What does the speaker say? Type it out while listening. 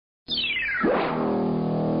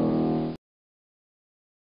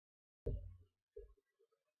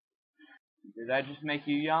Did I just make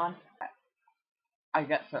you yawn? I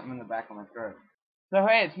got something in the back of my throat. So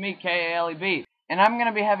hey, it's me, KALEB, and I'm going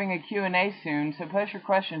to be having a Q&A soon, so post your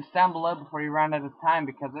questions down below before you run out of time,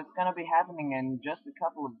 because it's going to be happening in just a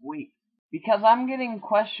couple of weeks. Because I'm getting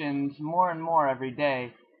questions more and more every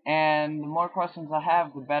day, and the more questions I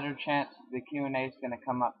have, the better chance the Q&A is going to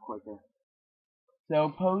come up quicker.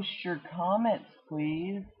 So post your comments,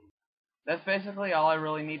 please. That's basically all I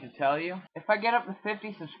really need to tell you. If I get up to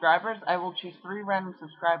 50 subscribers, I will choose 3 random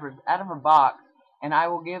subscribers out of a box, and I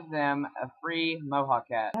will give them a free mohawk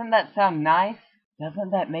hat. Doesn't that sound nice?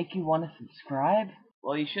 Doesn't that make you want to subscribe?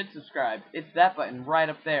 Well, you should subscribe. It's that button right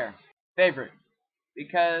up there. Favorite.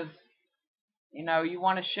 Because, you know, you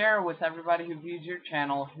want to share with everybody who views your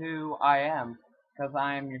channel who I am. Because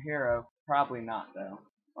I am your hero. Probably not, though.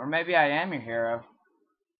 Or maybe I am your hero.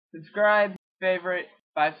 Subscribe, favorite,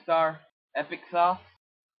 5-star, epic sauce.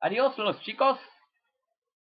 Adios, los chicos.